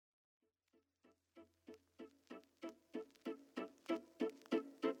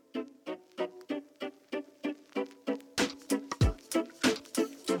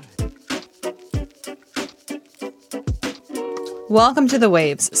Welcome to The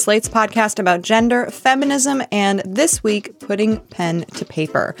Waves, Slate's podcast about gender, feminism, and this week, putting pen to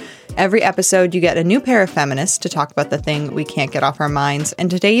paper. Every episode, you get a new pair of feminists to talk about the thing we can't get off our minds.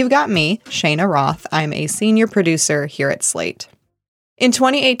 And today you've got me, Shayna Roth. I'm a senior producer here at Slate. In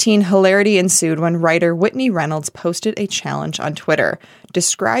 2018, hilarity ensued when writer Whitney Reynolds posted a challenge on Twitter.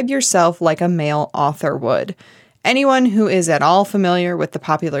 Describe yourself like a male author would. Anyone who is at all familiar with the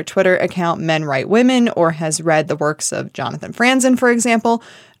popular Twitter account Men Write Women or has read the works of Jonathan Franzen, for example,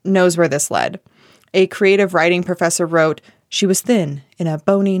 knows where this led. A creative writing professor wrote, "She was thin in a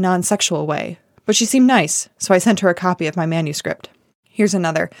bony, non-sexual way, but she seemed nice, so I sent her a copy of my manuscript." Here's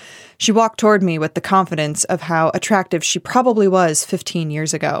another. "She walked toward me with the confidence of how attractive she probably was 15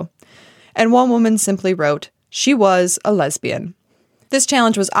 years ago." And one woman simply wrote, "She was a lesbian." This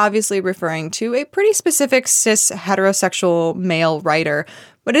challenge was obviously referring to a pretty specific cis heterosexual male writer,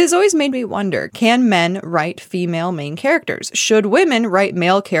 but it has always made me wonder, can men write female main characters? Should women write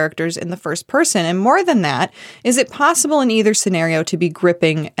male characters in the first person? And more than that, is it possible in either scenario to be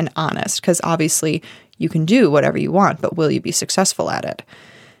gripping and honest? Because obviously you can do whatever you want, but will you be successful at it?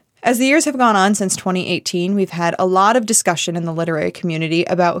 As the years have gone on since 2018, we've had a lot of discussion in the literary community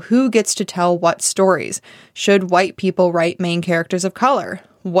about who gets to tell what stories. Should white people write main characters of color?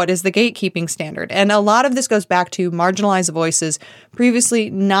 What is the gatekeeping standard? And a lot of this goes back to marginalized voices previously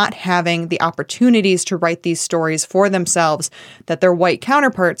not having the opportunities to write these stories for themselves that their white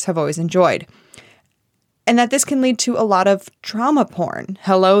counterparts have always enjoyed. And that this can lead to a lot of trauma porn.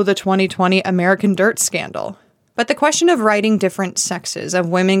 Hello, the 2020 American Dirt scandal. But the question of writing different sexes, of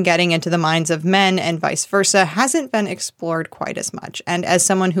women getting into the minds of men and vice versa, hasn't been explored quite as much. And as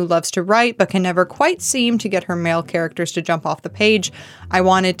someone who loves to write but can never quite seem to get her male characters to jump off the page, I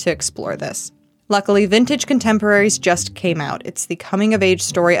wanted to explore this. Luckily, Vintage Contemporaries just came out. It's the coming-of-age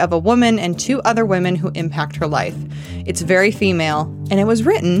story of a woman and two other women who impact her life. It's very female, and it was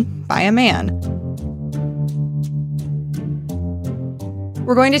written by a man.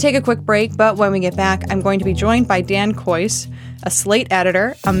 We're going to take a quick break, but when we get back, I'm going to be joined by Dan Kois, a Slate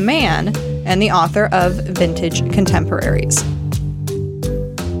editor, a man, and the author of Vintage Contemporaries.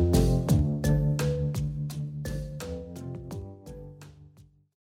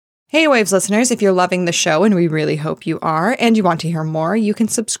 Hey Waves listeners, if you're loving the show, and we really hope you are, and you want to hear more, you can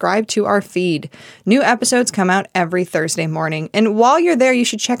subscribe to our feed. New episodes come out every Thursday morning, and while you're there, you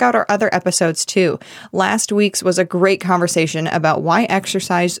should check out our other episodes too. Last week's was a great conversation about why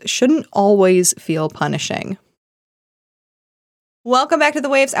exercise shouldn't always feel punishing. Welcome back to The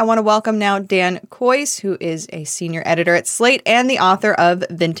Waves. I want to welcome now Dan Kois, who is a senior editor at Slate and the author of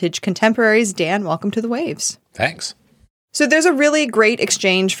Vintage Contemporaries. Dan, welcome to The Waves. Thanks. So there's a really great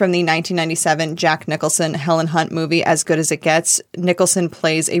exchange from the 1997 Jack Nicholson Helen Hunt movie, As Good as It Gets. Nicholson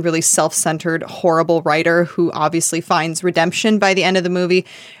plays a really self-centered, horrible writer who obviously finds redemption by the end of the movie.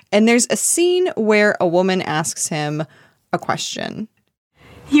 And there's a scene where a woman asks him a question.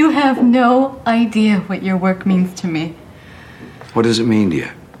 You have no idea what your work means to me. What does it mean to you?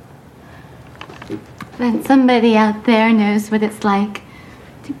 That somebody out there knows what it's like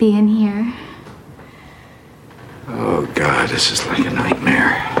to be in here. Oh, God, this is like a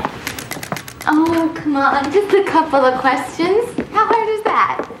nightmare. Oh, come on, just a couple of questions. How hard is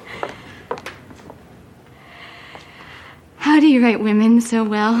that? How do you write women so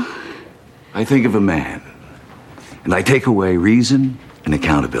well? I think of a man, and I take away reason and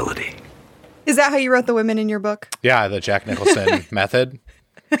accountability. Is that how you wrote the women in your book? Yeah, the Jack Nicholson method.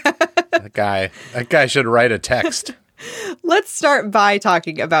 That guy should write a text. Let's start by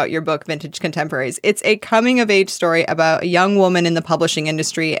talking about your book, Vintage Contemporaries. It's a coming-of-age story about a young woman in the publishing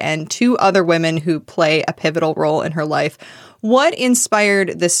industry and two other women who play a pivotal role in her life. What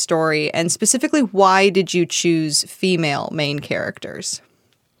inspired this story, and specifically, why did you choose female main characters?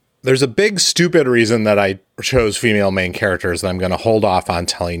 There's a big, stupid reason that I chose female main characters that I'm going to hold off on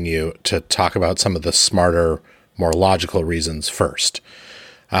telling you to talk about some of the smarter, more logical reasons first.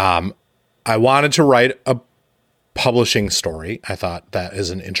 I wanted to write a publishing story. I thought that is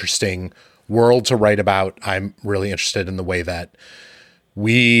an interesting world to write about. I'm really interested in the way that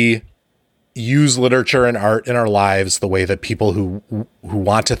we use literature and art in our lives, the way that people who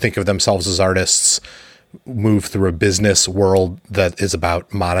want to think of themselves as artists move through a business world that is about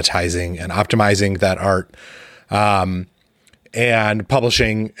monetizing and optimizing that art. And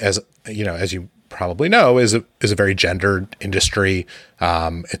publishing, as you know, as you probably know, is a very gendered industry.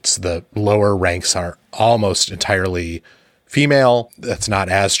 It's the lower ranks are almost entirely female. That's not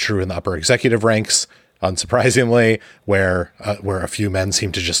as true in the upper executive ranks, unsurprisingly, where a few men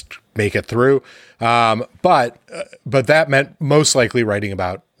seem to just make it through. But that meant most likely writing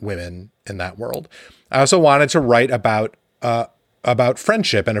about women in that world. I also wanted to write about about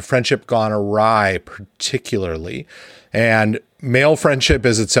friendship and a friendship gone awry particularly. And male friendship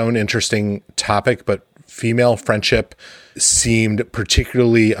is its own interesting topic, but female friendship seemed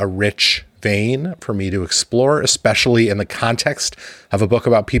particularly a rich vein for me to explore, especially in the context of a book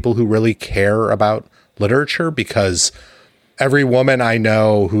about people who really care about literature, because every woman I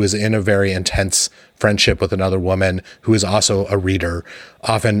know who is in a very intense friendship with another woman who is also a reader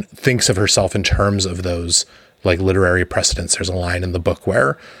often thinks of herself in terms of those like literary precedents. There's a line in the book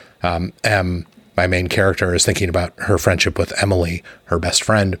where my main character, is thinking about her friendship with Emily, her best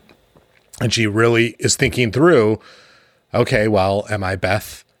friend. And she really is thinking through, okay, well, am I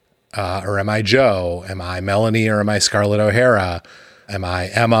Beth or am I Jo? Am I Melanie or am I Scarlett O'Hara? Am I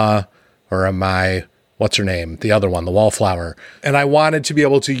Emma or am I, what's her name? The other one, the Wallflower. And I wanted to be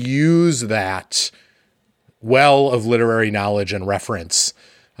able to use that well of literary knowledge and reference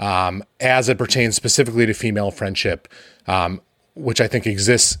as it pertains specifically to female friendship, which I think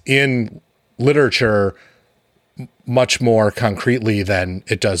exists in literature much more concretely than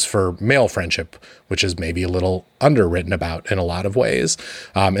it does for male friendship, which is maybe a little underwritten about in a lot of ways.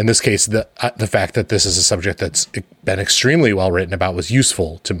 In this case, the fact that this is a subject that's been extremely well written about was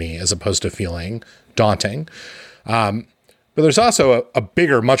useful to me as opposed to feeling daunting. But there's also a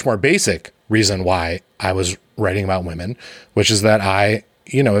bigger, much more basic reason why I was writing about women, which is that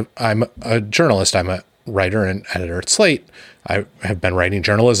I'm a journalist. I'm a writer and editor at Slate. I have been writing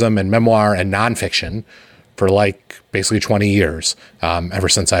journalism and memoir and nonfiction for like basically 20 years, ever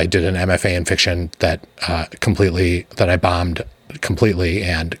since I did an MFA in fiction that I bombed completely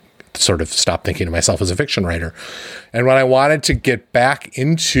and sort of stopped thinking of myself as a fiction writer. And when I wanted to get back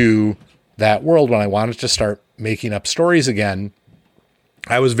into that world, when I wanted to start making up stories again,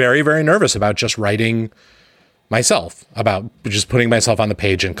 I was very, very nervous about just writing myself, about just putting myself on the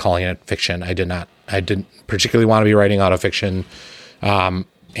page and calling it fiction. I didn't particularly want to be writing autofiction.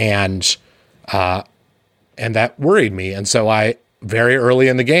 And that worried me. And so I, very early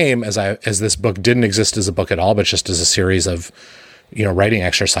in the game, as this book didn't exist as a book at all, but just as a series of, writing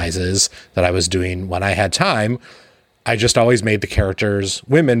exercises that I was doing when I had time, I just always made the characters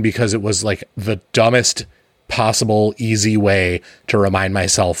women because it was like the dumbest possible easy way to remind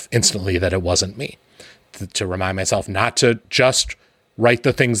myself instantly that it wasn't me. To remind myself not to just write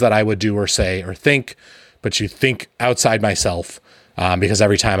the things that I would do or say or think, but to think outside myself. Because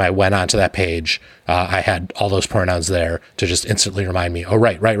every time I went onto that page, I had all those pronouns there to just instantly remind me, oh,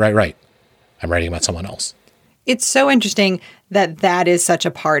 right. I'm writing about someone else. It's so interesting that is such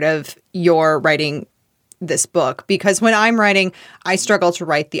a part of your writing this book, because when I'm writing, I struggle to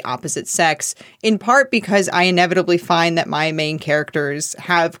write the opposite sex, in part because I inevitably find that my main characters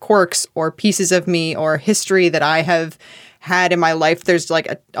have quirks or pieces of me or history that I have had in my life. There's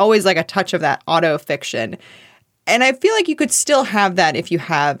always a touch of that auto-fiction. And I feel like you could still have that if you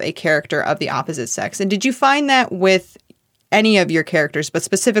have a character of the opposite sex. And did you find that with any of your characters, but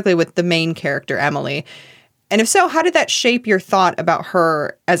specifically with the main character, Emily? And if so, how did that shape your thought about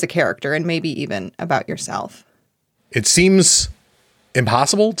her as a character and maybe even about yourself? It seems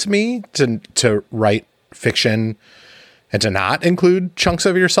impossible to me to write fiction and to not include chunks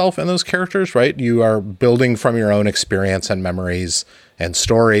of yourself in those characters, right? You are building from your own experience and memories and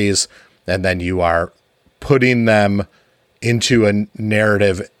stories, and then you are putting them into a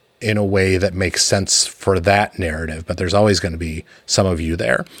narrative in a way that makes sense for that narrative, but there's always going to be some of you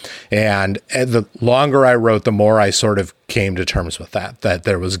there. And the longer I wrote, the more I sort of came to terms with that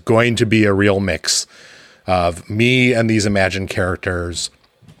there was going to be a real mix of me and these imagined characters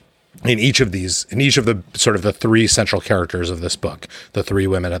in each of the sort of the three central characters of this book, the three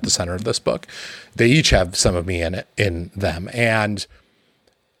women at the center of this book. They each have some of me in them. And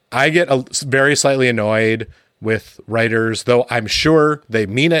I get very slightly annoyed with writers, though I'm sure they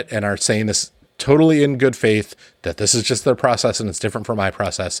mean it and are saying this totally in good faith, that this is just their process and it's different from my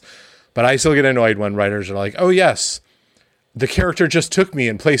process. But I still get annoyed when writers are like, oh yes, the character just took me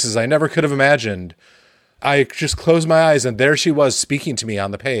in places I never could have imagined. I just closed my eyes and there she was speaking to me on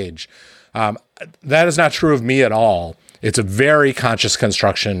the page. That is not true of me at all. It's a very conscious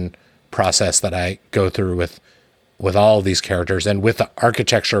construction process that I go through with all of these characters and with the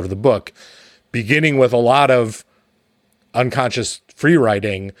architecture of the book, beginning with a lot of unconscious free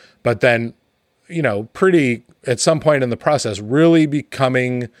writing, but then, pretty at some point in the process, really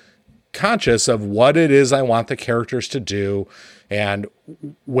becoming conscious of what it is I want the characters to do and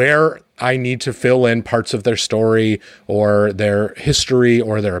where I need to fill in parts of their story or their history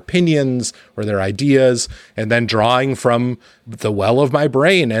or their opinions or their ideas, and then drawing from the well of my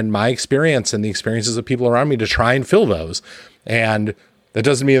brain and my experience and the experiences of people around me to try and fill those. And That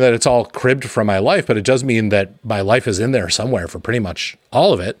doesn't mean that it's all cribbed from my life, but it does mean that my life is in there somewhere for pretty much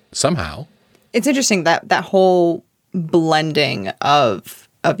all of it somehow. It's interesting that whole blending of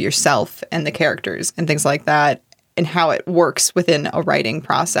yourself and the characters and things like that and how it works within a writing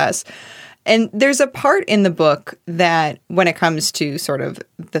process. And there's a part in the book that when it comes to sort of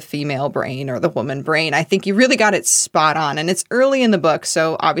the female brain or the woman brain, I think you really got it spot on. And it's early in the book,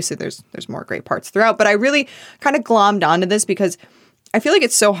 so obviously there's more great parts throughout. But I really kind of glommed onto this because I feel like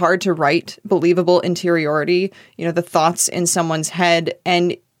it's so hard to write believable interiority, the thoughts in someone's head.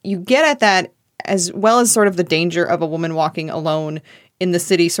 And you get at that as well as sort of the danger of a woman walking alone in the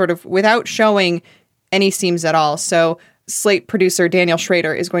city, sort of without showing any seams at all. So Slate producer Daniel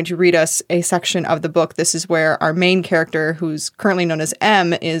Schrader is going to read us a section of the book. This is where our main character, who's currently known as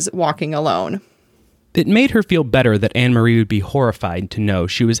M, is walking alone. It made her feel better that Anne-Marie would be horrified to know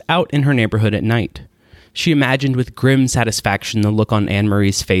she was out in her neighborhood at night. She imagined with grim satisfaction the look on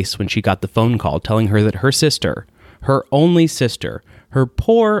Anne-Marie's face when she got the phone call telling her that her sister, her only sister, her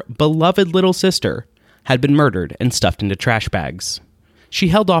poor, beloved little sister, had been murdered and stuffed into trash bags. She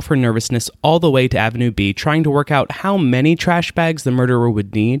held off her nervousness all the way to Avenue B, trying to work out how many trash bags the murderer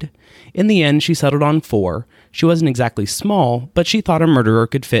would need. In the end, she settled on 4. She wasn't exactly small, but she thought a murderer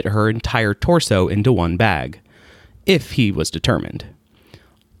could fit her entire torso into one bag, if he was determined.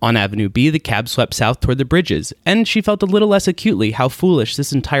 On Avenue B, the cab swept south toward the bridges, and she felt a little less acutely how foolish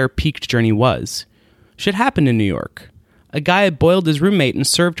this entire peaked journey was. Shit happened in New York. A guy had boiled his roommate and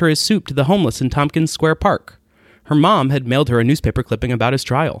served her his soup to the homeless in Tompkins Square Park. Her mom had mailed her a newspaper clipping about his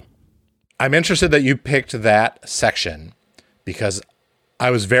trial. I'm interested that you picked that section because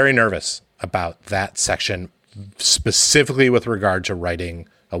I was very nervous about that section, specifically with regard to writing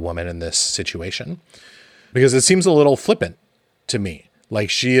a woman in this situation, because it seems a little flippant to me. Like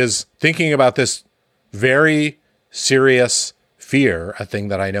she is thinking about this very serious fear, a thing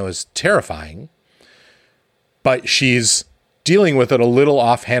that I know is terrifying, but she's dealing with it a little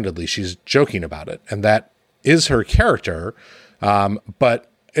offhandedly. She's joking about it, and that is her character.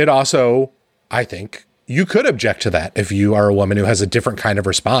 But it also, I think, you could object to that if you are a woman who has a different kind of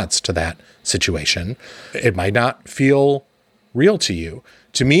response to that situation. It might not feel real to you.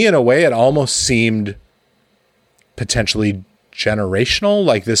 To me, in a way, it almost seemed potentially generational.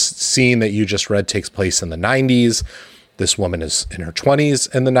 Like this scene that you just read takes place in the 90s. This woman is in her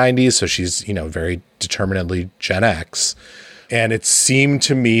 20s in the 90s, so she's, very determinedly Gen X. And it seemed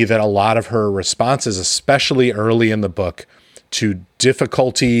to me that a lot of her responses, especially early in the book, to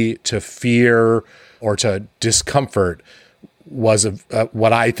difficulty, to fear, or to discomfort was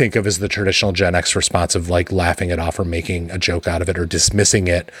what I think of as the traditional Gen X response of like laughing it off or making a joke out of it or dismissing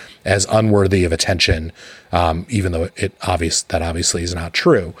it as unworthy of attention, even though that obviously is not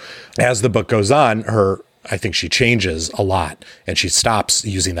true. As the book goes on, I think she changes a lot and she stops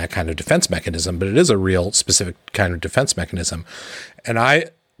using that kind of defense mechanism, but it is a real specific kind of defense mechanism. And I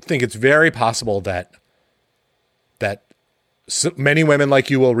think it's very possible that so many women like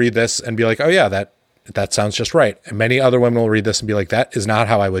you will read this and be like, oh yeah, that sounds just right. And many other women will read this and be like, that is not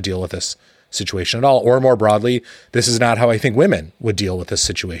how I would deal with this situation at all. Or more broadly, this is not how I think women would deal with this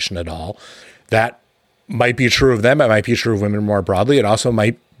situation at all. That might be true of them. It might be true of women more broadly. It also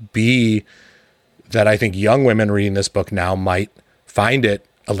might be that I think young women reading this book now might find it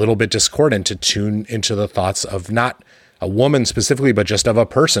a little bit discordant to tune into the thoughts of not a woman specifically, but just of a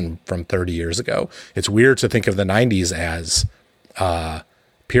person from 30 years ago. It's weird to think of the 90s as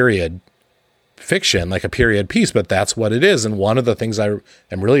period fiction, like a period piece, but that's what it is. And one of the things I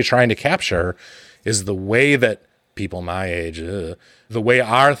am really trying to capture is the way that people my age, the way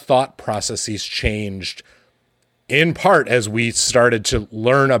our thought processes changed in part as we started to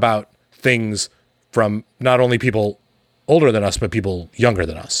learn about things from not only people older than us, but people younger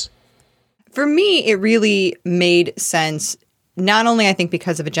than us. For me, it really made sense, not only I think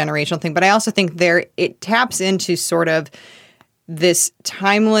because of a generational thing, but I also think it taps into sort of this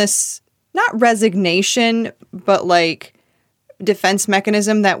timeless, not resignation, but like defense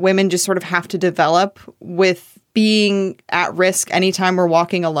mechanism that women just sort of have to develop with being at risk anytime we're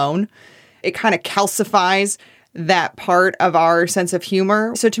walking alone. It kind of calcifies that part of our sense of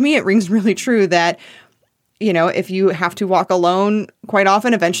humor. So to me, it rings really true that, if you have to walk alone quite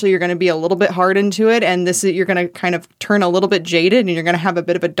often, eventually you're going to be a little bit hardened to it. And you're going to kind of turn a little bit jaded and you're going to have a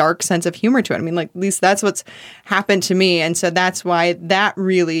bit of a dark sense of humor to it. I mean, like, at least that's what's happened to me. And so that's why that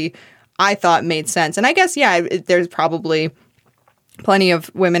really, I thought, made sense. And I guess, there's probably plenty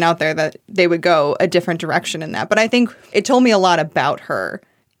of women out there that they would go a different direction in that. But I think it told me a lot about her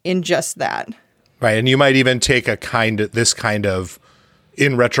in just that. Right. And you might even take this kind of,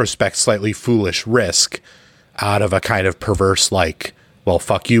 in retrospect, slightly foolish risk out of a kind of perverse, like well,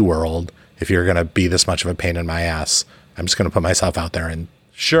 fuck you, world. If you're going to be this much of a pain in my ass, I'm just going to put myself out there and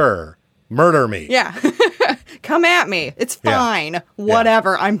sure, murder me. Yeah. Come at me. It's fine. Yeah.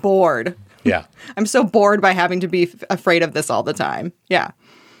 Whatever. I'm bored. Yeah. I'm so bored by having to be afraid of this all the time. Yeah.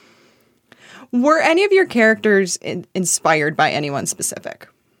 Were any of your characters inspired by anyone specific?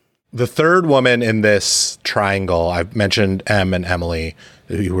 The third woman in this triangle, I've mentioned Em and Emily,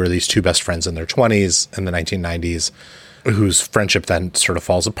 who were these two best friends in their 20s in the 1990s, whose friendship then sort of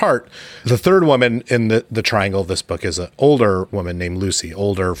falls apart. The third woman in the triangle of this book is an older woman named Lucy,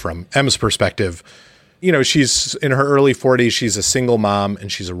 older from Em's perspective. You know, she's in her early 40s. She's a single mom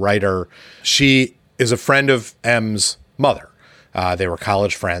and she's a writer. She is a friend of Em's mother. They were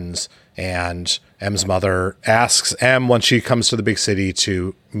college friends, and Em's mother asks Em, when she comes to the big city,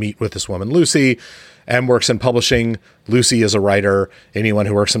 to meet with this woman, Lucy. Em works in publishing. Lucy is a writer. Anyone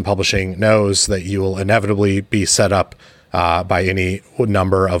who works in publishing knows that you will inevitably be set up by any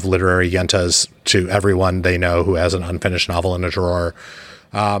number of literary yentas to everyone they know who has an unfinished novel in a drawer.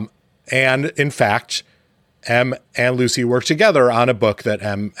 And in fact, Em and Lucy work together on a book that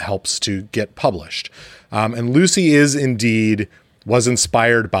Em helps to get published. And Lucy was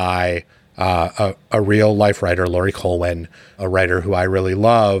inspired by a real life writer, Laurie Colwin, a writer who I really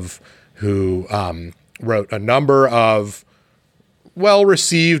love, who wrote a number of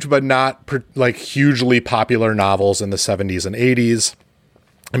well-received but not like hugely popular novels in the 70s and 80s,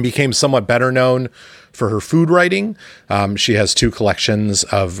 and became somewhat better known for her food writing. She has two collections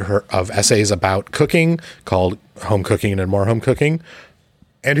of essays about cooking called Home Cooking and More Home Cooking,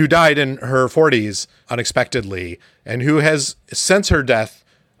 and who died in her 40s unexpectedly, and who has, since her death,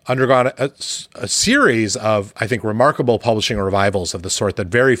 undergone a series of, I think, remarkable publishing revivals of the sort that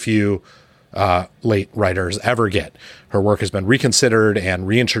very few late writers ever get. Her work has been reconsidered and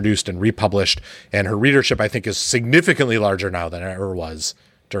reintroduced and republished, and her readership, I think, is significantly larger now than it ever was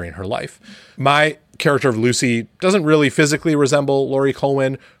during her life. My character of Lucy doesn't really physically resemble Laurie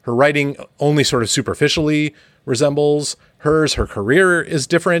Colwin. Her writing only sort of superficially resembles hers. Her career is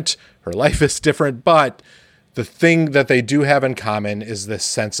different. Her life is different. But the thing that they do have in common is this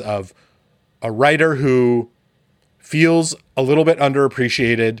sense of a writer who feels a little bit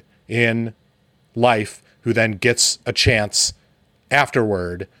underappreciated in life, who then gets a chance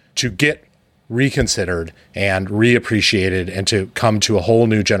afterward to get reconsidered and reappreciated and to come to a whole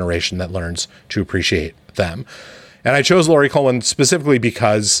new generation that learns to appreciate them. And I chose Laurie Colwin specifically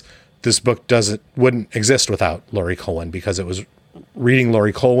because this book wouldn't exist without Laurie Colwin, because it was reading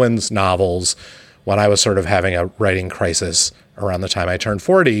Laurie Colwin's novels when I was sort of having a writing crisis around the time I turned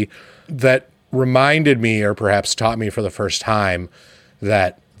 40 that reminded me, or perhaps taught me for the first time,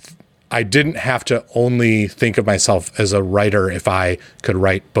 that I didn't have to only think of myself as a writer if I could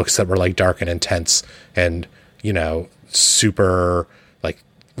write books that were like dark and intense and, you know, super like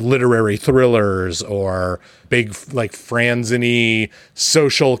literary thrillers or big like Franzen-y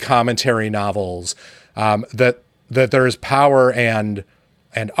social commentary novels. That there's power and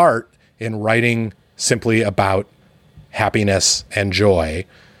art in writing simply about happiness and joy,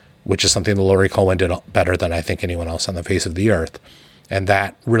 which is something that Laurie Colwin did better than I think anyone else on the face of the earth. And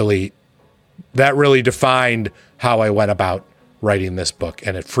that really defined how I went about writing this book.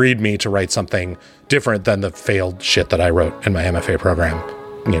 And it freed me to write something different than the failed shit that I wrote in my MFA program,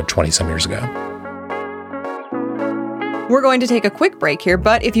 20 some years ago. We're going to take a quick break here,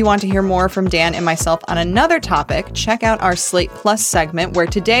 but if you want to hear more from Dan and myself on another topic, check out our Slate Plus segment, where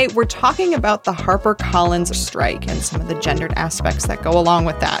today we're talking about the HarperCollins strike and some of the gendered aspects that go along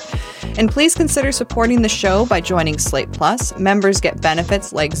with that. And please consider supporting the show by joining Slate Plus. Members get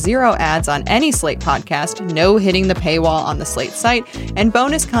benefits like 0 ads on any Slate podcast, no hitting the paywall on the Slate site, and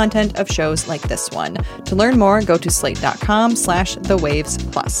bonus content of shows like this one. To learn more, go to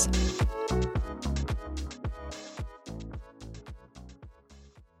slate.com/thewavesplus.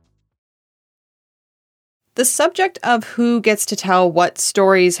 The subject of who gets to tell what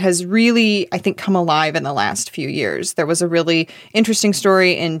stories has really, I think, come alive in the last few years. There was a really interesting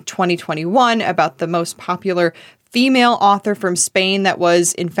story in 2021 about the most popular female author from Spain that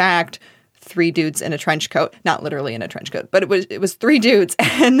was, in fact, 3 dudes in a trench coat. Not literally in a trench coat, but it was 3 dudes.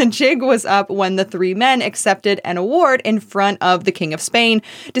 And the jig was up when the 3 men accepted an award in front of the King of Spain,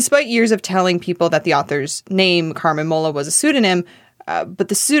 despite years of telling people that the author's name, Carmen Mola, was a pseudonym. But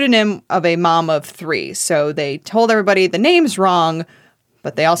the pseudonym of a mom of 3. So they told everybody the name's wrong,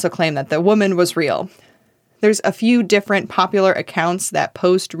 but they also claim that the woman was real. There's a few different popular accounts that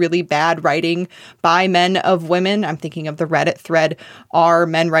post really bad writing by men of women. I'm thinking of the Reddit thread Are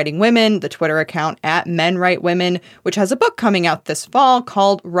Men Writing Women, the Twitter account @Men Write Women, which has a book coming out this fall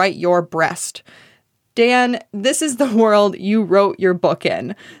called Write Your Breast. Dan, this is the world you wrote your book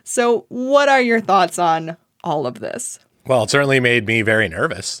in. So what are your thoughts on all of this? Well, it certainly made me very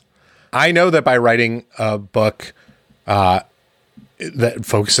nervous. I know that by writing a book that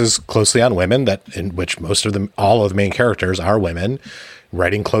focuses closely on women, that in which all of the main characters are women,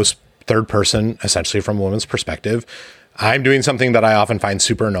 writing close third person, essentially from a woman's perspective, I'm doing something that I often find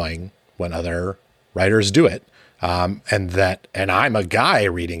super annoying when other writers do it. And I'm a guy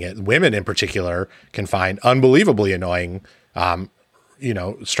reading it. Women in particular can find unbelievably annoying,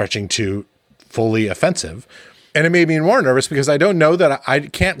 stretching to fully offensive. And it made me more nervous because I don't know that I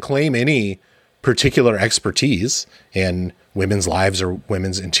can't claim any particular expertise in women's lives or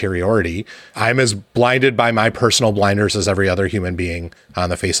women's interiority. I'm as blinded by my personal blinders as every other human being on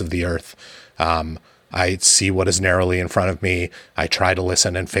the face of the earth. I see what is narrowly in front of me. I try to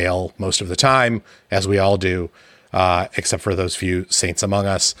listen and fail most of the time, as we all do, except for those few saints among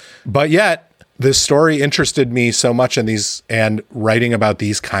us. But yet, this story interested me so much and writing about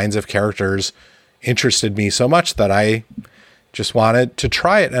these kinds of characters interested me so much that I just wanted to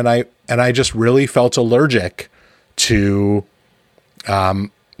try it. And I just really felt allergic to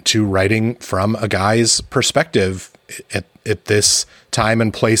writing from a guy's perspective at this time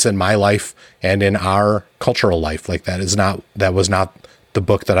and place in my life and in our cultural life. Like that was not the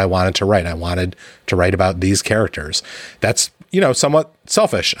book that I wanted to write. I wanted to write about these characters. That's, somewhat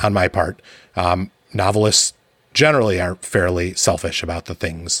selfish on my part. Novelists generally are fairly selfish about the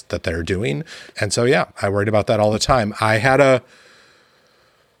things that they're doing. And so, yeah, I worried about that all the time. I had a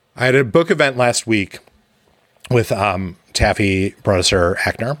book event last week with Taffy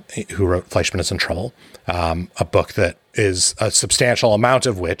Brodesser-Hackner, who wrote Fleischman is in Trouble, a book that is a substantial amount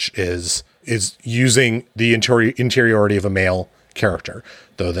of which is using the interiority of a male character,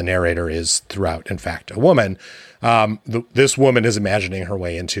 though the narrator is throughout, in fact, a woman. This woman is imagining her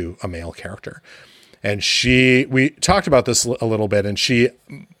way into a male character. And we talked about this a little bit, and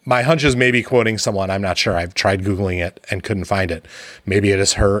my hunch is maybe quoting someone. I'm not sure. I've tried Googling it and couldn't find it. Maybe it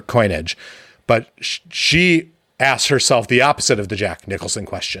is her coinage. But she asked herself the opposite of the Jack Nicholson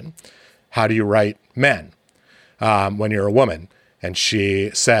question. How do you write men when you're a woman? And she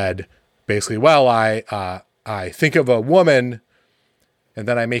said, basically, well, I think of a woman and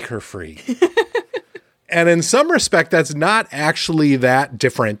then I make her free. And in some respect, that's not actually that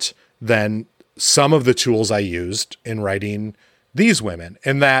different than some of the tools I used in writing these women,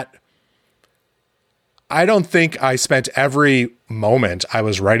 in that I don't think I spent every moment I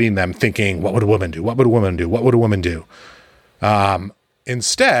was writing them thinking, what would a woman do? What would a woman do? What would a woman do?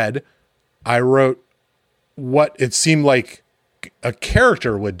 Instead, I wrote what it seemed like a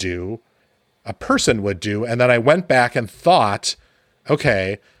character would do, a person would do. And then I went back and thought,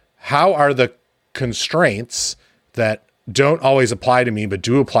 okay, how are the constraints that don't always apply to me, but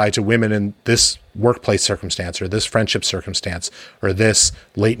do apply to women in this workplace circumstance or this friendship circumstance or this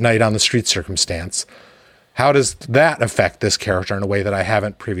late night on the street circumstance? How does that affect this character in a way that I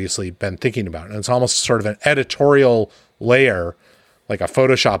haven't previously been thinking about? And it's almost sort of an editorial layer, like a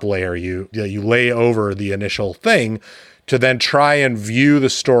Photoshop layer you lay over the initial thing to then try and view the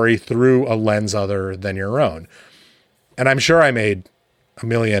story through a lens other than your own. And I'm sure I made a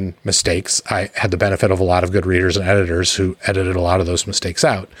million mistakes. I had the benefit of a lot of good readers and editors who edited a lot of those mistakes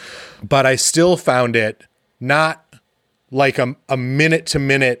out. But I still found it not like a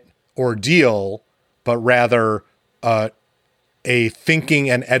minute-to-minute ordeal, but rather a thinking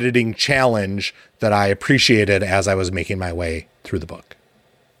and editing challenge that I appreciated as I was making my way through the book.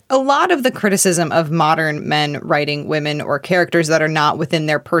 A lot of the criticism of modern men writing women or characters that are not within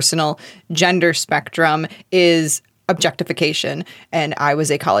their personal gender spectrum is objectification. And I was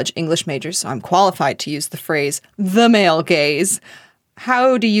a college English major, so I'm qualified to use the phrase, the male gaze.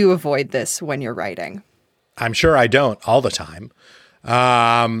 How do you avoid this when you're writing? I'm sure I don't all the time.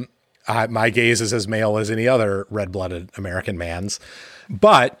 My gaze is as male as any other red-blooded American man's.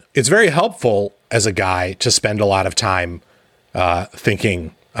 But it's very helpful as a guy to spend a lot of time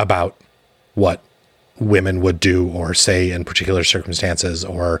thinking about what women would do or say in particular circumstances,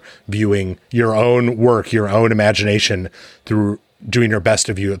 or viewing your own work, your own imagination, through doing your best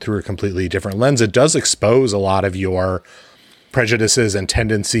to view it through a completely different lens. It does expose a lot of your prejudices and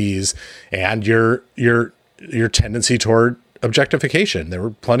tendencies and your tendency toward objectification. There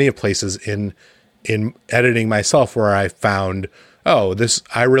were plenty of places in editing myself where I found,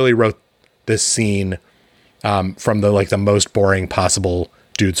 I really wrote this scene from the most boring possible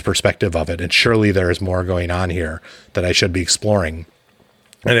dude's perspective of it. And surely there is more going on here that I should be exploring.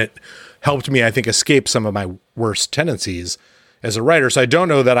 And it helped me, I think, escape some of my worst tendencies as a writer. So I don't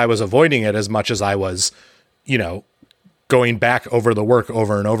know that I was avoiding it as much as I was, going back over the work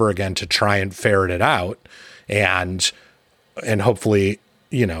over and over again to try and ferret it out and hopefully,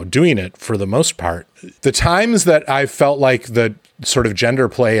 doing it for the most part. The times that I felt like the sort of gender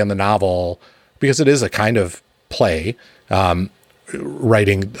play in the novel, because it is a kind of play,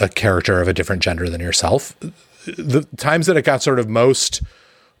 writing a character of a different gender than yourself, the times that it got sort of most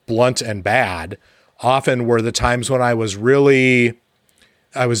blunt and bad often were the times when I was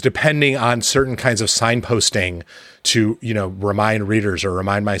depending on certain kinds of signposting to, remind readers or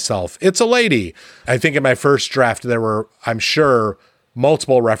remind myself, it's a lady. I think in my first draft, there were, I'm sure,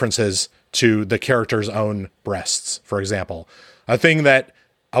 multiple references to the character's own breasts, for example. A thing that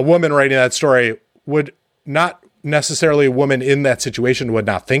a woman writing that story would not necessarily a woman in that situation would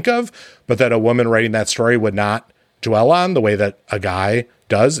not think of, but that a woman writing that story would not dwell on the way that a guy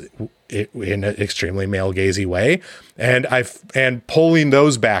does in an extremely male gazy way. And pulling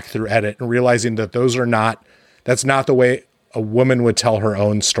those back through edit and realizing that that's not the way a woman would tell her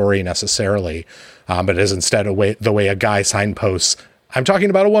own story necessarily. But is instead the way a guy signposts, I'm talking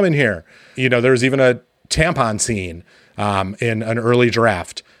about a woman here. There's even a tampon scene in an early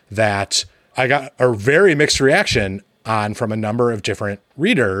draft that I got a very mixed reaction on from a number of different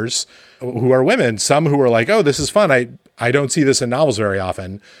readers who are women. Some who are like, oh, this is fun. I don't see this in novels very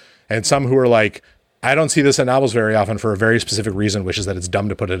often. And some who are like, I don't see this in novels very often for a very specific reason, which is that it's dumb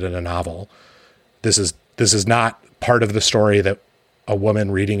to put it in a novel. This is not part of the story that a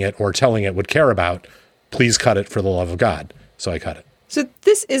woman reading it or telling it would care about. Please cut it for the love of God. So I cut it. So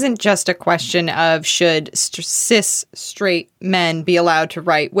this isn't just a question of should cis straight men be allowed to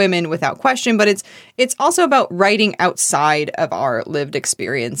write women without question, but it's also about writing outside of our lived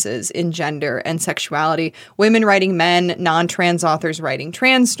experiences in gender and sexuality. Women writing men, non-trans authors writing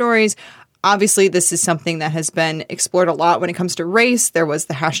trans stories. Obviously, this is something that has been explored a lot when it comes to race. There was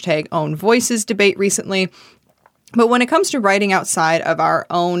the hashtag Own Voices debate recently. But when it comes to writing outside of our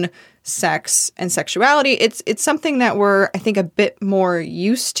own sex and sexuality, it's something that we're, I think, a bit more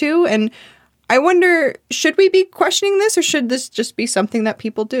used to. And I wonder, should we be questioning this, or should this just be something that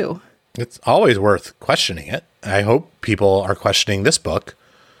people do? It's always worth questioning it. I hope people are questioning this book,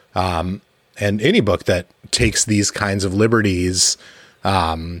 and any book that takes these kinds of liberties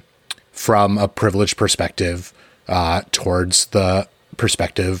from a privileged perspective towards the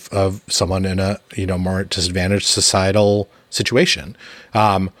perspective of someone in a more disadvantaged societal situation.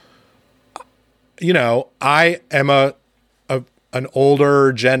 I am an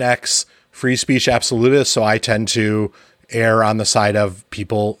older Gen X free speech absolutist, so I tend to err on the side of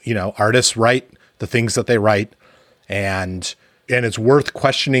people, artists write the things that they write, and it's worth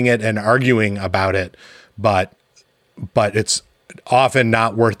questioning it and arguing about it, but it's often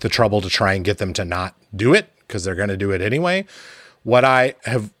not worth the trouble to try and get them to not do it, because they're going to do it anyway. What I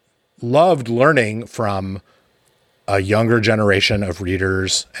have loved learning from a younger generation of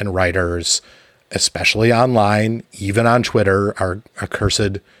readers and writers, especially online, even on Twitter, our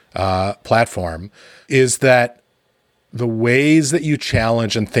accursed platform, is that the ways that you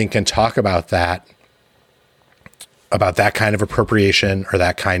challenge and think and talk about that kind of appropriation or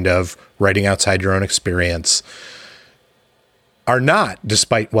that kind of writing outside your own experience are not,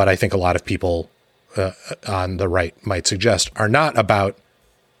 despite what I think a lot of people on the right might suggest, are not about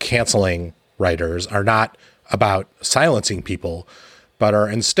canceling writers, are not about silencing people, but are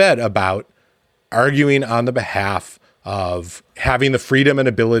instead about arguing on the behalf of having the freedom and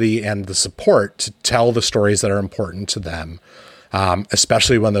ability and the support to tell the stories that are important to them,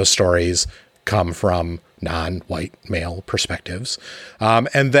 especially when those stories come from non-white male perspectives,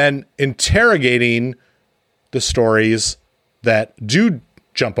 and then interrogating the stories that do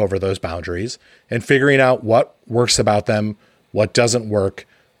jump over those boundaries and figuring out what works about them, what doesn't work,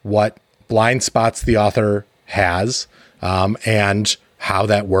 what blind spots the author has, and how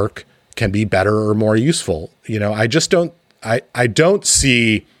that work can be better or more useful. I don't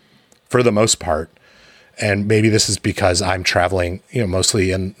see, for the most part, and maybe this is because I'm traveling,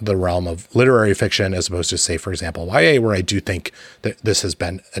 mostly in the realm of literary fiction, as opposed to, say, for example, YA, where I do think that this has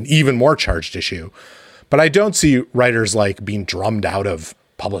been an even more charged issue. But I don't see writers being drummed out of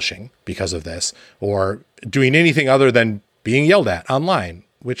publishing because of this, or doing anything other than being yelled at online,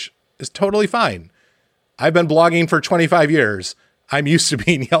 which is totally fine. I've been blogging for 25 years. I'm used to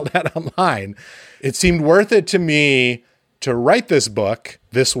being yelled at online. It seemed worth it to me to write this book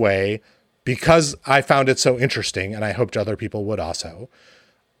this way because I found it so interesting, and I hoped other people would also.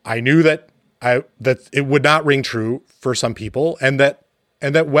 I knew that it would not ring true for some people, and that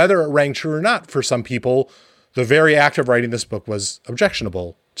whether it rang true or not for some people, the very act of writing this book was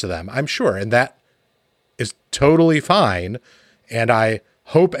objectionable to them, I'm sure. And that is totally fine. And I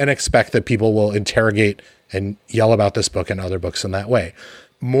hope and expect that people will interrogate and yell about this book and other books in that way.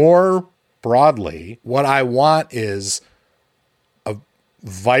 More broadly, what I want is a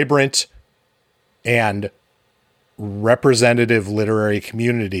vibrant and representative literary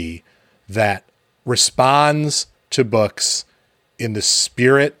community that responds to books in the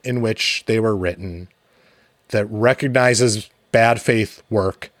spirit in which they were written, that recognizes bad faith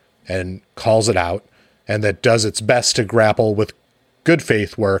work and calls it out, and that does its best to grapple with good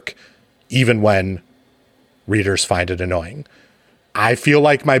faith work, even when readers find it annoying. I feel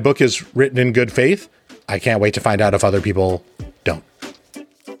like my book is written in good faith. I can't wait to find out if other people don't.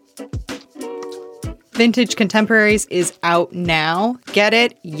 Vintage Contemporaries is out now. Get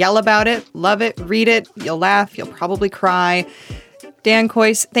it, yell about it, love it, read it. You'll laugh, you'll probably cry. Dan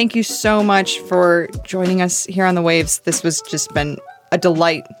Kois, thank you so much for joining us here on The Waves. This was just been a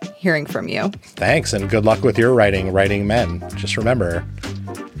delight hearing from you. Thanks, and good luck with your writing men. Just remember,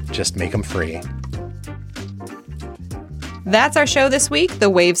 just make them free. That's our show this week. The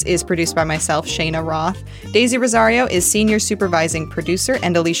Waves is produced by myself, Shayna Roth. Daisy Rosario is senior supervising producer,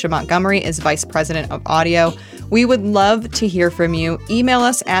 and Alicia Montgomery is vice president of audio. We would love to hear from you. Email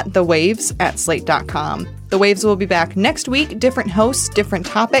us at thewaves@slate.com. The Waves will be back next week. Different hosts, different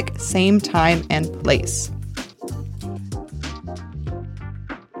topic, same time and place.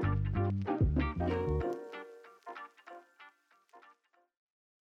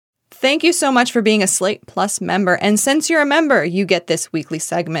 Thank you so much for being a Slate Plus member. And since you're a member, you get this weekly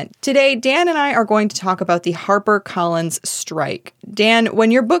segment. Today, Dan and I are going to talk about the HarperCollins strike. Dan, when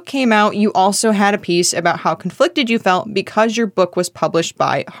your book came out, you also had a piece about how conflicted you felt because your book was published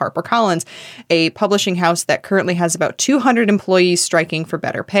by HarperCollins, a publishing house that currently has about 200 employees striking for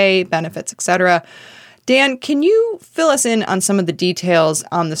better pay, benefits, etc. Dan, can you fill us in on some of the details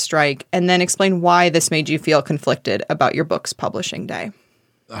on the strike and then explain why this made you feel conflicted about your book's publishing day?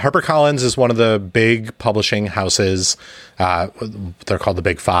 HarperCollins is one of the big publishing houses. They're called the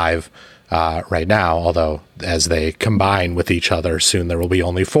Big Five right now, although as they combine with each other, soon there will be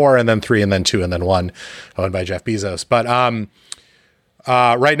only four, and then three, and then two, and then one, owned by Jeff Bezos. But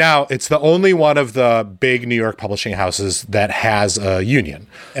right now, it's the only one of the big New York publishing houses that has a union.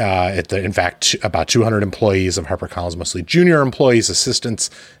 In fact, about 200 employees of HarperCollins, mostly junior employees, assistants,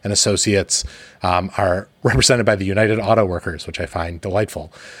 and associates, are represented by the United Auto Workers, which I find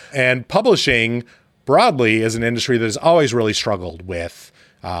delightful. And publishing broadly is an industry that has always really struggled with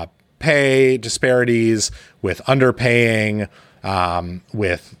pay disparities, with underpaying,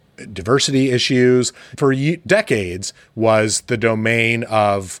 with diversity issues. For decades was the domain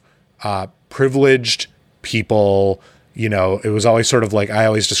of privileged people. You know, it was always sort of like, I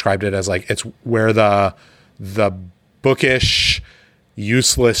always described it as like, it's where the bookish,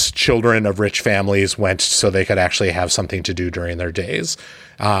 useless children of rich families went so they could actually have something to do during their days.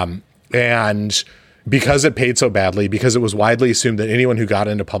 And because it paid so badly, because it was widely assumed that anyone who got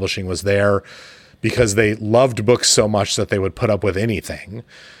into publishing was there because they loved books so much that they would put up with anything,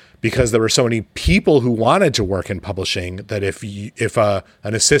 because there were so many people who wanted to work in publishing that if an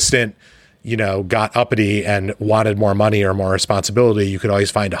assistant, you know, got uppity and wanted more money or more responsibility, you could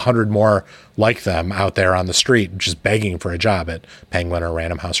always find 100 more like them out there on the street, just begging for a job at Penguin or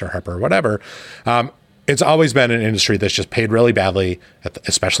Random House or Harper or whatever. It's always been an industry that's just paid really badly,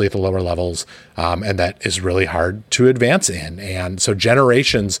 especially at the lower levels, and that is really hard to advance in. And so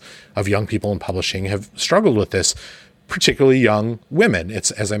generations of young people in publishing have struggled with this, particularly young women.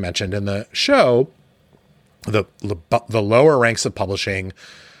 It's, as I mentioned in the show, the lower ranks of publishing,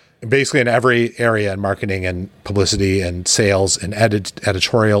 basically in every area in marketing and publicity and sales and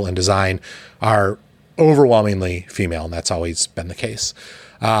editorial and design, are overwhelmingly female, and that's always been the case.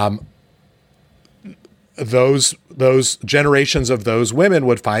 Those generations of those women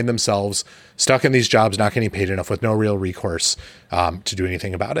would find themselves stuck in these jobs, not getting paid enough, with no real recourse to do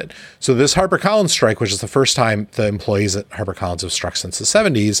anything about it. So this HarperCollins strike, which is the first time the employees at HarperCollins have struck since the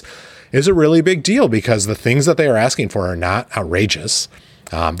 70s, is a really big deal because the things that they are asking for are not outrageous.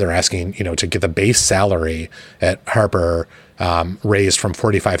 They're asking, you know, to get the base salary at Harper raised from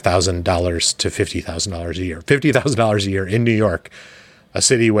 $45,000 to $50,000 a year. $50,000 a year in New York, a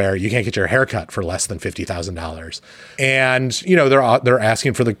city where you can't get your hair cut for less than $50,000. And, you know, they're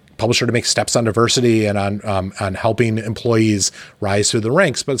asking for the publisher to make steps on diversity and on helping employees rise through the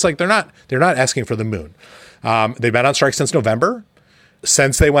ranks. But it's like they're not asking for the moon. They've been on strike since November.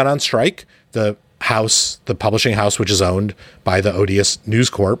 Since they went on strike, the publishing house, which is owned by the odious News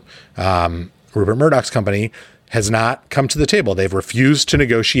Corp, Rupert Murdoch's company, has not come to the table. They've refused to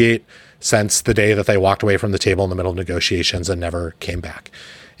negotiate since the day that they walked away from the table in the middle of negotiations and never came back.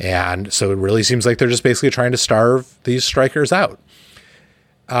 And so it really seems like they're just basically trying to starve these strikers out.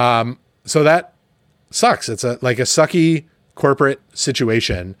 So that sucks. It's like a sucky corporate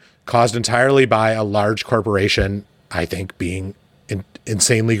situation caused entirely by a large corporation, I think, being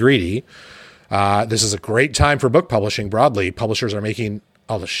insanely greedy. This is a great time for book publishing broadly. Publishers are making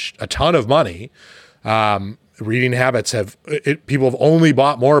a ton of money. Reading habits people have only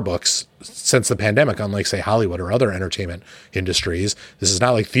bought more books since the pandemic, unlike, say, Hollywood or other entertainment industries. This is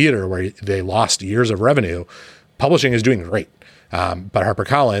not like theater where they lost years of revenue. Publishing is doing great. But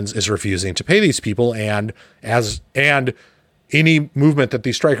HarperCollins is refusing to pay these people. And any movement that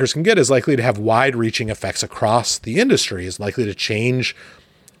these strikers can get is likely to have wide-reaching effects across the industry, is likely to change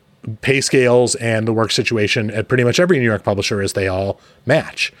pay scales and the work situation at pretty much every New York publisher as they all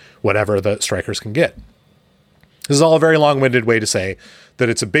match whatever the strikers can get. This is all a very long-winded way to say that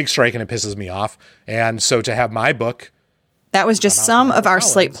it's a big strike and it pisses me off. And so to have my book... That was just some of our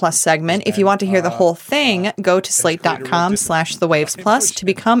Slate Plus segment. If you want to hear the whole thing, go to slate.com/thewavesplus to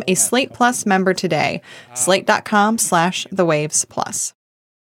become a Slate Plus member today. Slate.com/thewavesplus.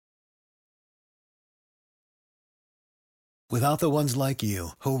 Without the ones like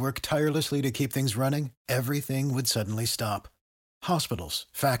you, who work tirelessly to keep things running, everything would suddenly stop. Hospitals,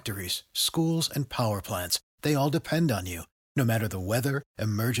 factories, schools, and power plants, they all depend on you. No matter the weather,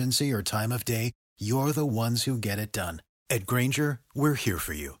 emergency, or time of day, you're the ones who get it done. At Grainger, we're here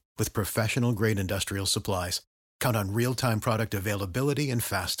for you with professional-grade industrial supplies. Count on real-time product availability and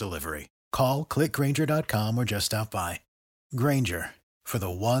fast delivery. Call, click Grainger.com, or just stop by. Grainger, for the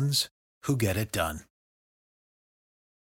ones who get it done.